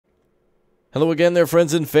Hello again there,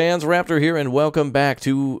 friends and fans. Raptor here, and welcome back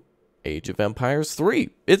to Age of Empires 3.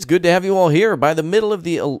 It's good to have you all here. By the middle of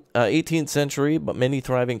the 18th century, but many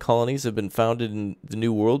thriving colonies have been founded in the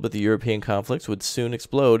New World, but the European conflicts would soon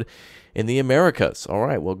explode in the Americas. All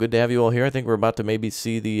right, well, good to have you all here. I think we're about to maybe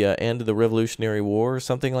see the end of the Revolutionary War or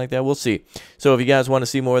something like that. We'll see. So if you guys want to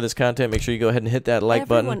see more of this content, make sure you go ahead and hit that like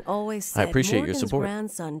button. Everyone always said I appreciate Morgan's your support.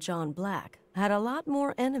 grandson, John Black, had a lot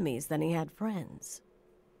more enemies than he had friends.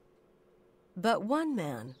 But one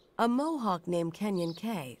man, a Mohawk named Kenyon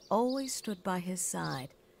K, always stood by his side,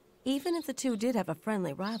 even if the two did have a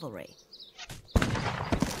friendly rivalry.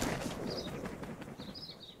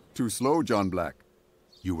 Too slow, John Black.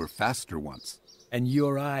 You were faster once. And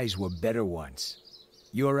your eyes were better once.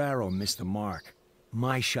 Your arrow missed the mark.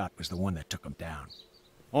 My shot was the one that took him down.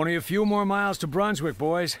 Only a few more miles to Brunswick,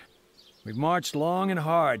 boys. We've marched long and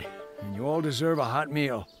hard, and you all deserve a hot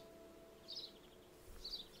meal.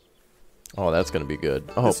 Oh, that's going to be good.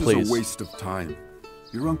 Oh, please. This is a waste of time.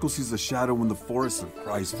 Your uncle sees a shadow in the forest and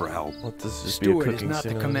cries for help. Let this just be a Stewart is cooking not the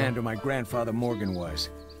simulator. commander my grandfather Morgan was.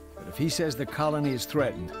 But if he says the colony is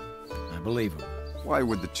threatened, I believe him. Why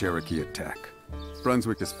would the Cherokee attack?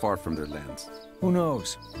 Brunswick is far from their lands. Who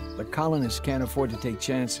knows? The colonists can't afford to take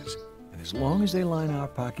chances. And as long as they line our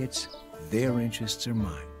pockets, their interests are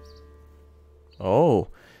mine. Oh,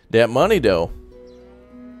 that money, though.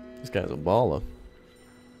 This guy's a baller.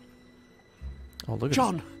 Oh, look at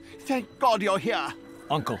John, thank God you're here.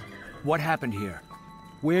 Uncle, what happened here?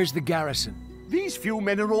 Where's the garrison? These few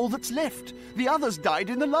men are all that's left. The others died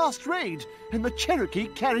in the last raid, and the Cherokee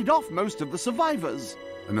carried off most of the survivors.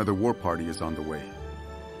 Another war party is on the way.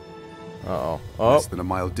 Uh-oh. Less Oh, than a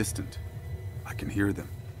mile distant. I can hear them.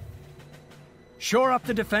 Shore up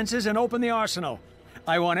the defenses and open the arsenal.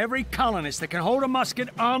 I want every colonist that can hold a musket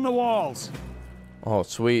on the walls. oh,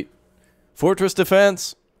 sweet. Fortress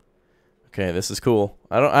defense. Okay, this is cool.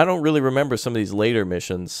 I don't really remember some of these later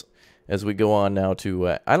missions as we go on now to...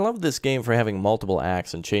 I love this game for having multiple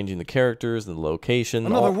acts and changing the characters and the location.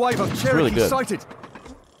 Another wave of it's Cherokee really good. sighted.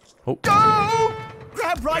 Oh, Go!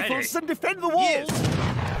 Grab rifles and defend the walls.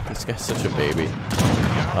 this guy's such a baby.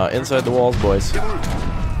 Inside the walls, boys.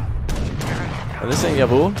 And this ain't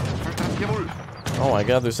Yavul. Oh my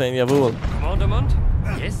god, they're saying Yavul. Commandment?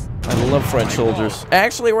 Yes? I love French soldiers.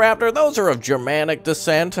 Actually, Raptor, those are of Germanic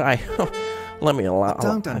descent. Let me allow.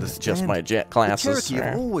 don't adjust understand. my The classes. Cherokee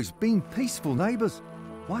have always been peaceful neighbors.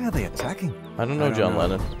 Why are they attacking? I don't know, John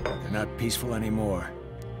Lennon. They're not peaceful anymore.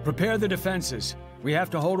 Prepare the defenses. We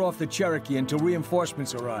have to hold off the Cherokee until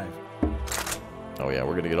reinforcements arrive. Oh yeah,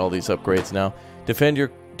 we're gonna get all these upgrades now. Defend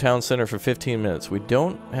your town center for 15 minutes. We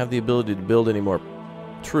don't have the ability to build any more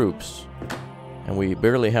troops, and we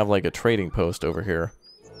barely have like a trading post over here.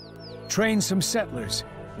 Train some settlers.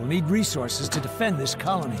 We'll need resources to defend this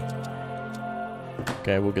colony.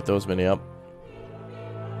 Okay, we'll get those many up.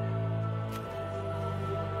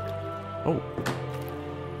 Oh.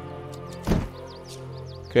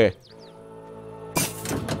 Okay.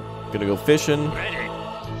 Gonna go fishing. Ready.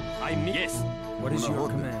 Yes. What is your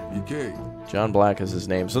command? John Black is his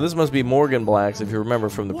name. So this must be Morgan Black's, if you remember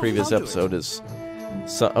from the previous episode. His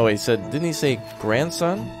son, oh, he said, didn't he say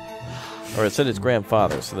grandson? Or it said his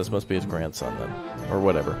grandfather, so this must be his grandson then. Or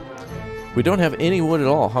whatever. We don't have any wood at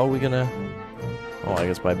all. How are we gonna... Oh, I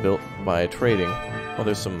guess by trading. Oh,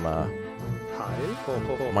 there's some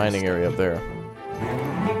mining area up there.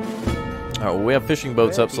 Alright, well, we have fishing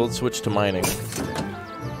boats up, so let's switch to mining.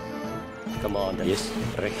 Commander. Yes.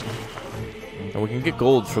 Correct. And we can get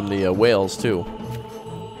gold from the whales, too.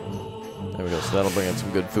 There we go, so that'll bring in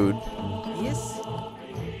some good food. Yes.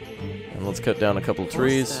 And let's cut down a couple of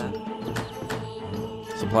trees.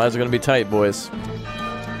 Supplies are going to be tight, boys.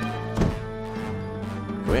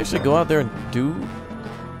 Can we actually go out there and do...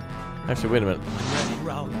 Actually, wait a minute.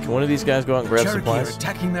 Can one of these guys go out and grab Cherokee supplies? are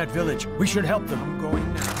attacking that village. We should help them. I'm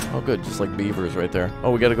going now. Oh, good. Just like beavers right there.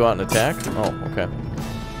 Oh, we got to go out and attack? Oh, okay.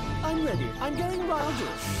 I'm ready. I'm going round it.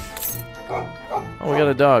 Oh, we got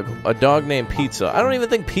a dog. A dog named Pizza. I don't even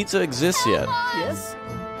think Pizza exists yet. Yes?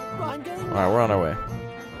 I'm going Alright, we're on our way.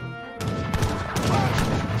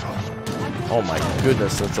 Oh my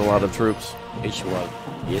goodness, that's a lot of troops. Which one?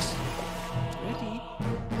 Yes. Ready.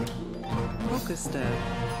 Focus there.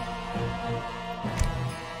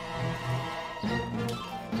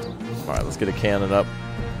 Alright, let's get a cannon up.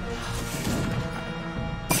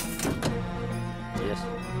 Yes.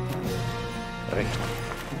 Correct.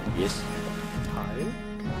 Yes.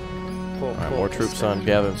 Alright, more troops on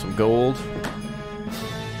gathering some gold.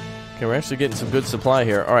 Okay, we're actually getting some good supply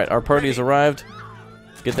here. Alright, our party has arrived.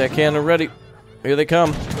 Get that cannon ready. Here they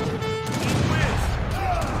come.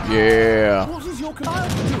 Yeah. What is your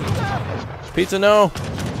Pizza, no.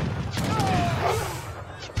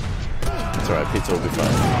 It's alright, pizza will be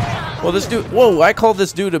fine. Well, this dude... Whoa, I called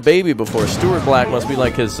this dude a baby before. Stuart Black must be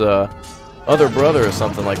like his other brother or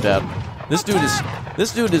something like that. This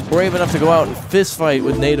dude is brave enough to go out and fist fight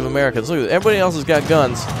with Native Americans. Look at that. Everybody else has got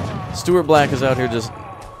guns. Stuart Black is out here just...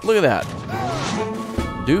 Look at that.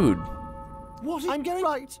 Dude. What? I'm getting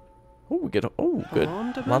right. Oh, we get... Oh, good.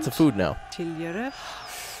 Lots of food now.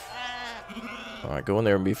 Alright, go in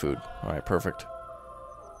there and be food. Alright, perfect.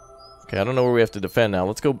 Okay, I don't know where we have to defend now.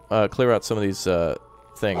 Let's go clear out some of these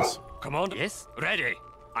things. Command. Yes. Ready.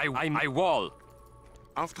 I wall.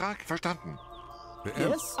 Auftrag verstanden.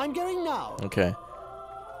 Yes, I'm going now. Okay.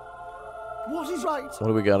 What is right? What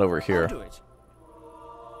do we got over here? I'll do it.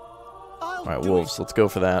 Alright, wolves. Let's go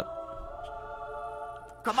for that.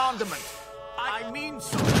 Commandment. I mean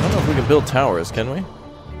so. I don't know if we can build towers, can we?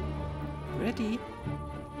 Ready.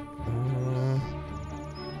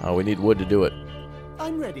 Oh, we need wood to do it.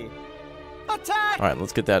 I'm ready. Attack! Alright,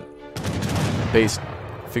 let's get that base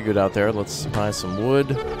figured out there. Let's buy some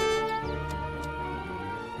wood.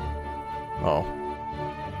 Oh.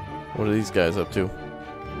 What are these guys up to?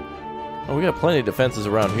 Oh, we got plenty of defenses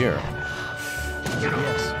around here.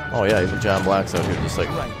 Oh yeah, even John Black's out here just like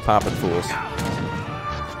popping fools.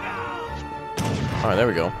 Alright, there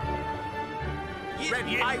we go.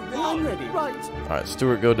 Ready. I'm ready. Right. Alright,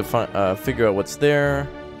 Stuart, go figure out what's there.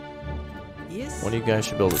 Yes. One of you guys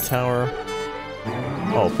should build a tower.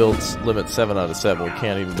 Oh, builds limit 7 out of 7. We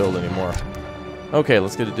can't even build anymore. Okay,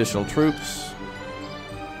 let's get additional troops.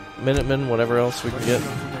 Minutemen, whatever else we can get.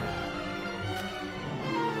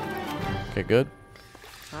 Okay, good.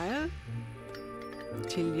 Fire.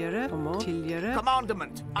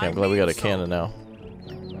 Commandment. Okay, I'm glad we got a cannon now.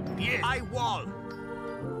 Yes. I wall.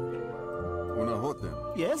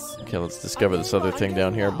 Yes. Okay, let's discover this other thing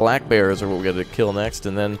down here. Black bears are what we got to kill next,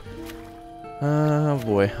 and then... Oh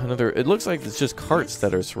boy, another... It looks like it's just carts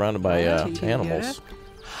that are surrounded by animals.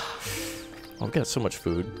 Oh, we've got so much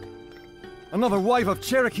food. Another wave of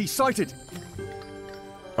Cherokee sighted.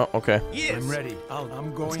 Oh, okay. Yes. I'm ready.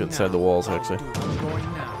 I'm going. Let's get inside the walls, actually. I'm going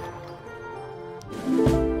now.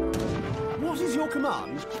 What is your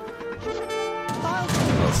command?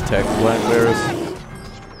 Let's attack the black bears.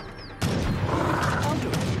 I'll do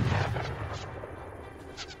it.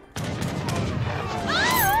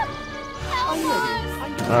 I'm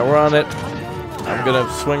ready. Alright, we're on it. I'm gonna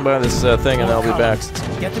swing by this thing and I'll be back.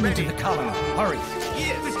 Get them into the column. Hurry.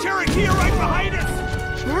 The Cherokee are right behind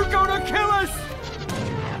us. They're gonna kill us.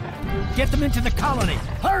 Get them into the colony.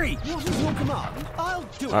 Hurry. What is your command? I'll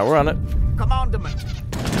do it. Alright, we're on it. Commandment.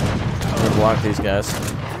 I'm gonna block these guys.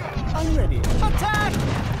 I'm ready. Attack.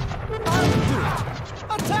 I'll do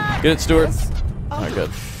it. Attack. Get it, Stuart. Yes. Alright, good.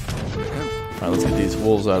 Alright, let's get these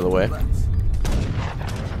wolves out of the way.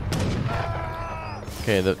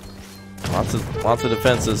 Okay, lots of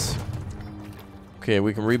defenses. Okay,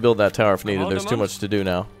 we can rebuild that tower if needed. There's too much to do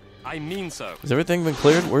now. I mean so. Has everything been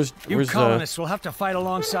cleared? Where's colonists will have to fight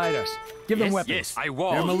alongside us. Give them weapons. Yes, I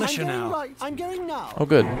wall. They're militia I'm going now. right. I'm going now. Oh,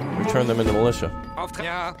 good. We turned them into militia. Auftrag.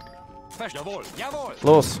 Ja. Jawohl. Jawohl.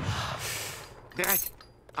 Los. Bereit.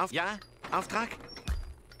 Ja. Auftrag.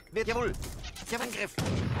 Wird jawohl. Angriff.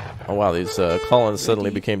 Oh wow, these colonists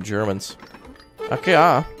suddenly became Germans. Okay,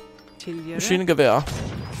 Maschinengewehr.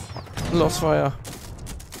 Losfeuer.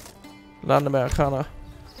 Landamerikaner.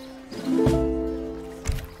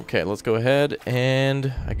 Okay, let's go ahead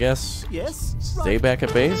and I guess Yes. stay back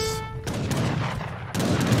at base.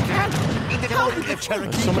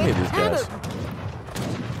 There's so many of these guys.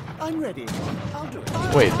 I'm ready. I'll do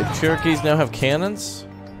it. Wait, the Cherokees now have cannons?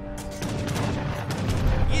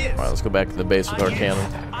 Yes. Alright, let's go back to the base with our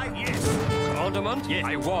cannon. Yes. Commandment. Yes,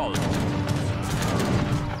 I wall.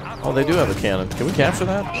 Oh, they do have a cannon. Can we capture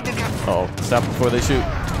that? Oh, stop before they shoot.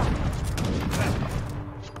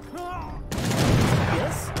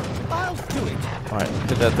 Yes. I'll do it. Alright,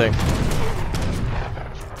 hit that thing.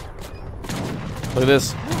 Look at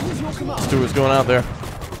this. What is your command? Stuart's going out there.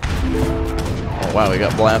 Oh wow, he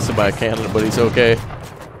got blasted by a cannon, but he's okay.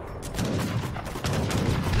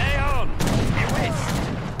 Lay on.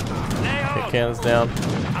 Okay, cannon's down.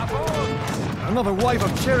 Another wave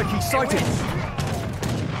of Cherokee sighted.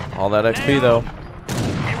 All that XP though.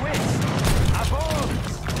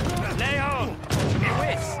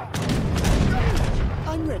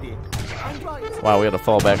 I'm ready. I'm right. Wow, we had to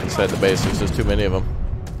fall back inside the base. There's just too many of them.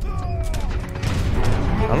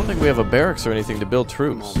 I don't think we have a barracks or anything to build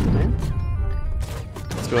troops.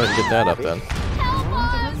 Let's go ahead and get that up then.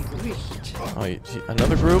 Oh,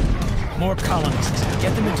 another group? More colonists.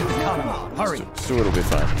 Get them into the column. Hurry. Stuart will be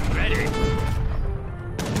fine.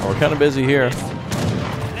 Oh, we're kind of busy here.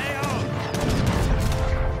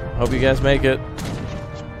 Hope you guys make it.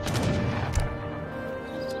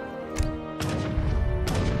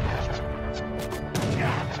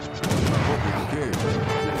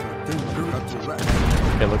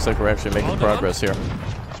 Okay, looks like we're actually making progress here.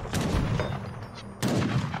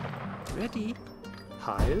 Ready.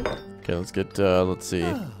 Heil. Okay, let's get, let's see.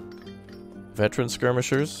 Veteran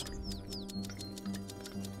skirmishers.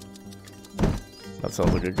 That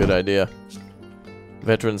sounds like a good idea.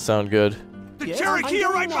 Veterans sound good. The Cherokee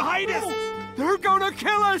are right behind us! They're gonna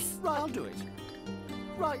kill us! I'll do it.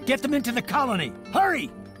 Right. Get them into the colony.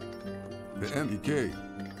 Hurry!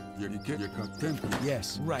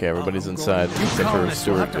 Yes, right. Okay, everybody's inside except for colonists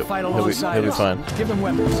will Stuart. have to fight He'll alongside be us. fine. Give them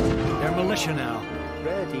weapons. They're militia now.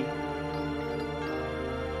 Ready.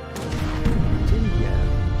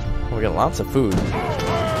 Oh, we got lots of food.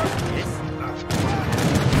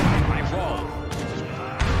 My wall.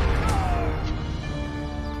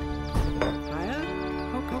 Heil.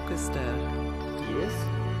 Hockester. Yes.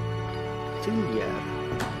 Tindia.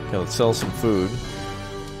 Okay, let's sell some food.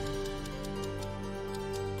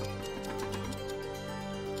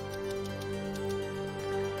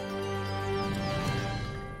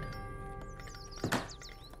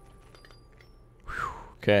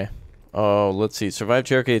 Okay. Oh, let's see. Survive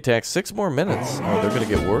Cherokee attack. 6 more minutes. Oh, they're gonna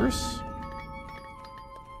get worse?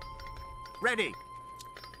 Ready.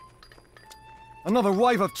 Another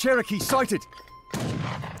wave of Cherokee sighted.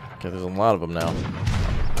 Okay, there's a lot of them now.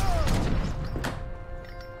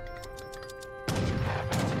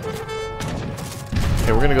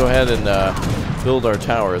 Okay, we're gonna go ahead and build our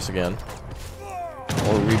towers again.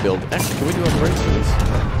 Or rebuild. Actually, can we do upgrades for this?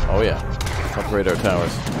 Oh yeah. Upgrade our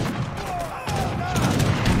towers.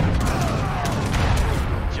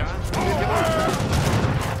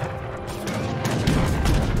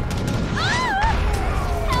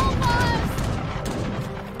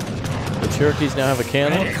 Cherokees now have a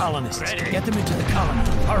cannon. More colonists. Get them into the colony.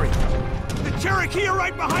 Hurry. The Cherokee are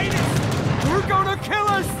right behind us! They're gonna kill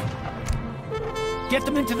us! Get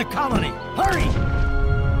them into the colony. Hurry!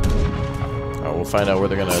 Oh, we'll find out where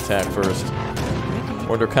they're going to attack first.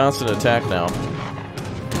 We're under constant attack now.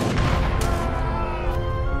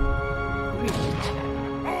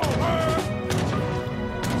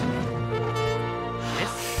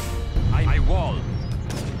 I wall.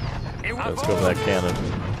 Let's go for that cannon.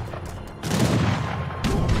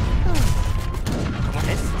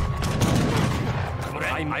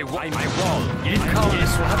 My wall. These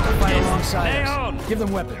colonists will have to fight alongside Lay us. on. Give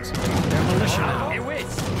them weapons. They're militia now.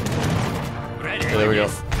 Ready. Okay, there we go.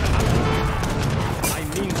 I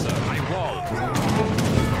mean, sir. My wall.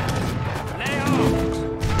 Lay on.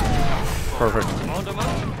 Perfect.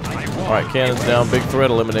 My wall. Alright, cannons down. Big threat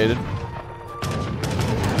eliminated.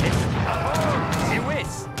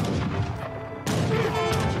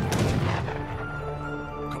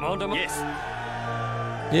 Commander. Yes.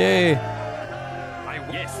 Yay!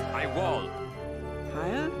 I wall.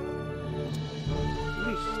 Heil.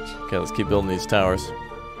 Licht. Okay, let's keep building these towers.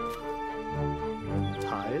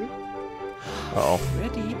 Heil. Uh-oh.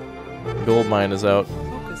 Ready. Gold mine is out.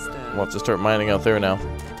 Hockester. We'll have to start mining out there now.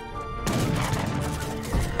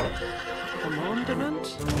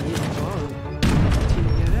 Commandment. Jawohl.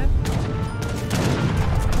 Tindia.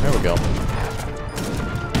 There we go.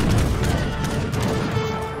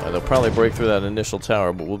 They'll probably break through that initial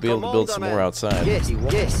tower, but we'll be able to build some more outside. Yes,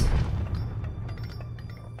 yes.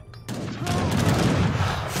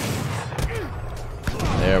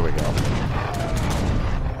 There we go.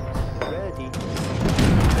 Ready.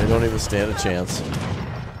 They don't even stand a chance.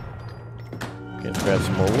 Okay, let's grab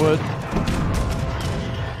some more wood.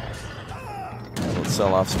 Let's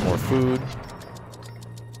sell off some more food.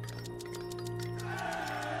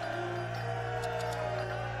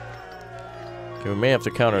 Okay, we may have to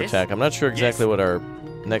counterattack. I'm not sure exactly what our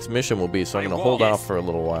next mission will be, so I'm going to hold off for a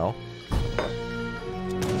little while.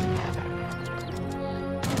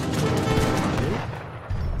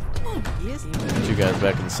 Get you guys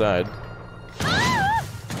back inside.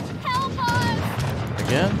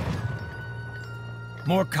 Again?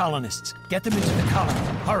 More colonists. Get them into the colony.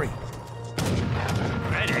 Hurry.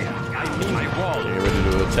 Ready. I mean, my wall. Get ready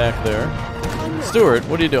to attack there. Stuart,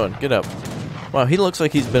 what are you doing? Get up. Wow, he looks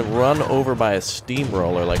like he's been run over by a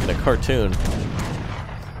steamroller, like in a cartoon.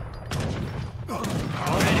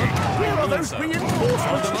 Where are those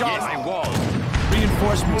reinforcements, John? My wall.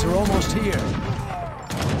 Reinforcements are almost here.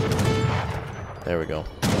 There we go.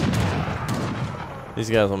 These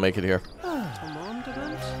guys will make it here.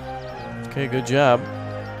 Commandment. Okay, good job.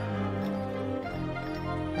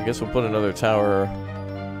 I guess we'll put another tower.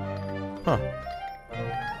 Huh.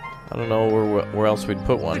 I don't know where else we'd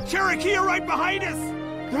put one. The Cherokee are right behind us!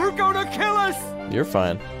 They're gonna kill us! You're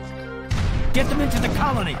fine. Get them into the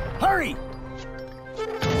colony! Hurry!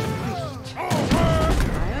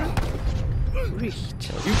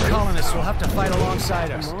 Richt. You colonists will have to fight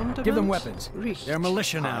alongside us. Commandment. Give them weapons. Richt. They're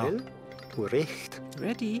militia now. Richt.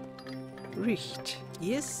 Ready. Richt.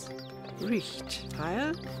 Yes. Richt.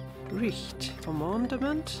 Heil. Richt.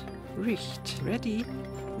 Commandment. Richt. Ready.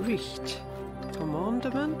 Richt.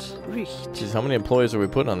 Commandment. Richt. Jeez, how many employees are we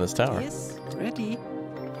putting on this tower? Yes. Ready.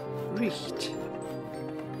 Richt.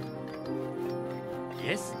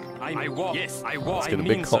 Yes, I was. Yes, I was. Let's get a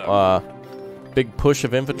big push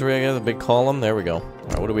of infantry, I guess, a big column. There we go. All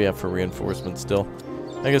right, what do we have for reinforcements still?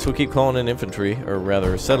 I guess we'll keep calling in infantry, or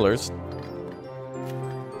rather settlers.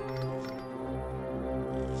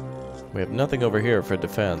 We have nothing over here for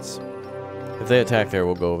defense. If they attack there,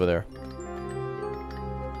 we'll go over there.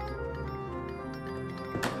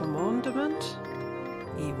 Commandment.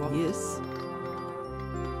 Yes.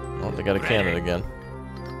 Oh, they got a cannon again.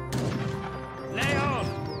 Lay on!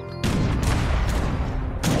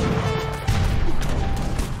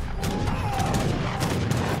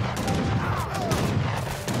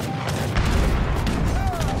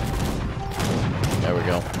 There we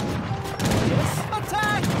go.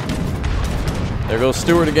 There goes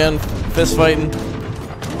Stewart again, fist fighting.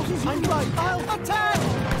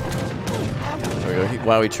 There we go.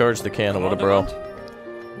 Wow, he charged the cannon. What a bro.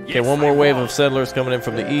 Okay, one more wave of settlers coming in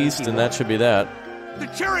from the east, and that should be that. The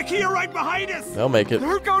Cherokee are right behind us! They'll make it.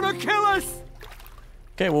 They're gonna kill us!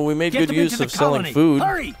 Okay, well, we made Get good them use into of the selling colony. food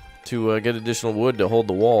Hurry! to get additional wood to hold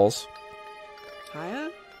the walls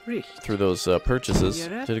Heil. Richt. through those purchases.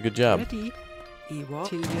 Did a good job. Ready. Iwa.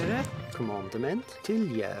 Tilgere. Commandement.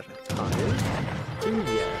 Tiljer. Heil.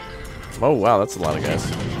 Tiljer. Oh, wow, that's a lot of guys.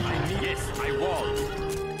 Yes, I was.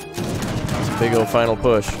 Big old final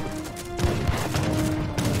push.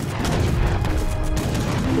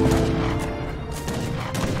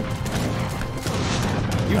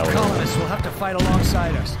 You Now we- colonists will have to fight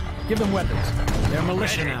alongside us. Give them weapons. They're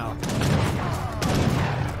militia now.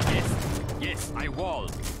 Yes, I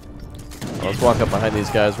was. Let's walk up behind these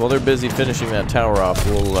guys. While they're busy finishing that tower off,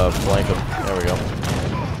 we'll flank them. There we go.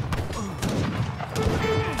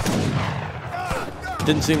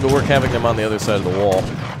 Didn't seem to work having them on the other side of the wall.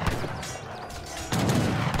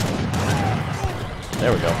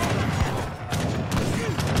 There we go.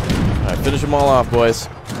 Alright, finish them all off, boys.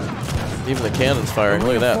 Even the cannon's firing.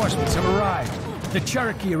 Look at that. Reinforcements have arrived. The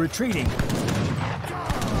Cherokee are retreating. I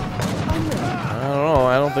don't know.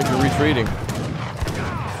 I don't think they're retreating.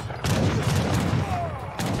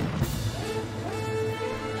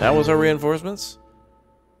 That was our reinforcements?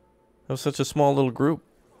 That was such a small little group.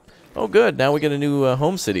 Oh, good. Now we get a new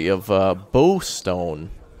home city of Bowstone.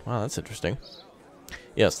 Wow, that's interesting.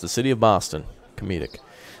 Yes, the city of Boston. Comedic.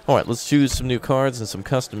 All right, let's choose some new cards and some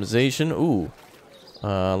customization. Ooh.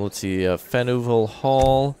 Let's see. Fanuval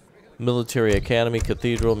Hall, Military Academy,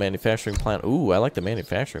 Cathedral, Manufacturing Plant. Ooh, I like the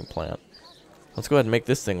manufacturing plant. Let's go ahead and make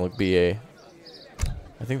this thing look BA.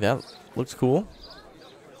 I think that looks cool.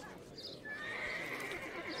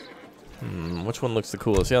 Which one looks the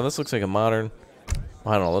coolest? Yeah, this looks like a modern...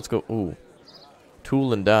 I don't know. Let's go... Ooh.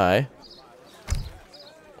 Tool and die.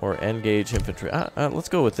 Or engage infantry. Let's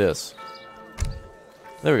go with this.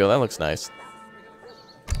 There we go. That looks nice.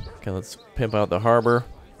 Okay, let's pimp out the harbor.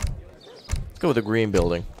 Let's go with the green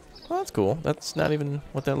building. Oh, that's cool. That's not even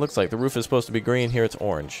what that looks like. The roof is supposed to be green. Here it's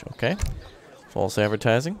orange. Okay. False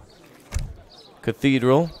advertising.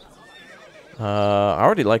 Cathedral. I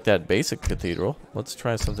already like that basic cathedral. Let's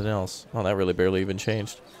try something else. Oh, that really barely even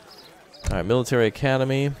changed. Alright, Military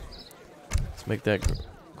Academy. Let's make that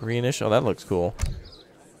greenish. Oh, that looks cool.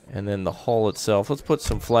 And then the hall itself. Let's put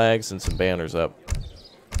some flags and some banners up.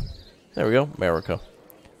 There we go. America.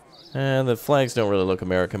 And the flags don't really look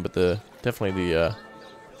American, but definitely the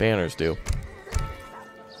banners do.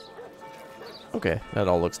 Okay, that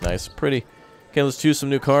all looks nice. Pretty. Okay, let's choose some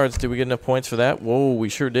new cards. Did we get enough points for that? Whoa, we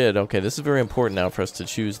sure did. Okay, this is very important now for us to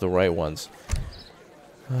choose the right ones.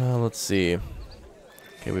 Let's see.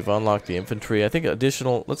 Okay, we've unlocked the infantry. I think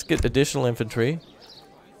additional... Let's get additional infantry.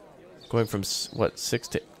 Going from, what, 6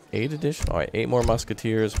 to 8 additional? Alright, 8 more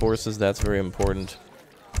musketeers, horses. That's very important.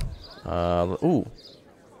 Ooh.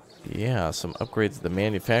 Yeah, some upgrades to the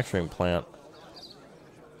manufacturing plant.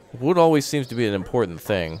 Wood always seems to be an important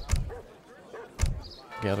thing.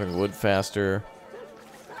 Gathering wood faster.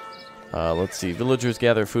 Let's see. Villagers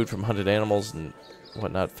gather food from hunted animals and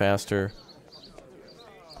whatnot faster.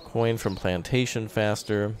 Coin from plantation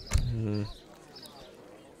faster.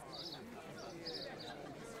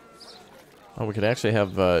 Oh, we could actually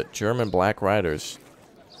have German Black Riders.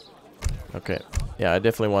 Okay. Yeah, I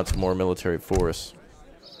definitely want some more military force.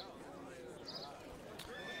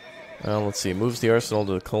 Let's see. Moves the arsenal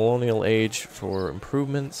to the colonial age for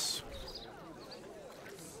improvements.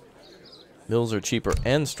 Mills are cheaper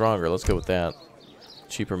and stronger. Let's go with that.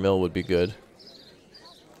 Cheaper mill would be good.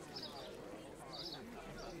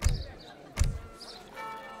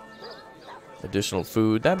 Additional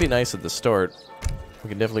food. That'd be nice at the start. We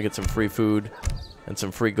can definitely get some free food and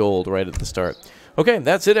some free gold right at the start. Okay,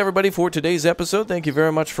 that's it, everybody, for today's episode. Thank you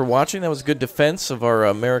very much for watching. That was a good defense of our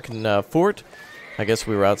American fort. I guess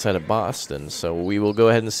we were outside of Boston, so we will go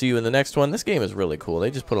ahead and see you in the next one. This game is really cool.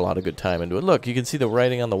 They just put a lot of good time into it. Look, you can see the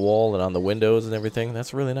writing on the wall and on the windows and everything.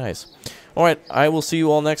 That's really nice. All right, I will see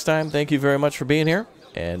you all next time. Thank you very much for being here,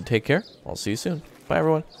 and take care. I'll see you soon. Bye,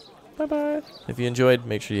 everyone. Bye-bye. If you enjoyed,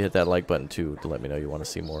 make sure you hit that like button, too, to let me know you want to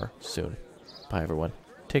see more soon. Bye, everyone.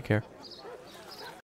 Take care.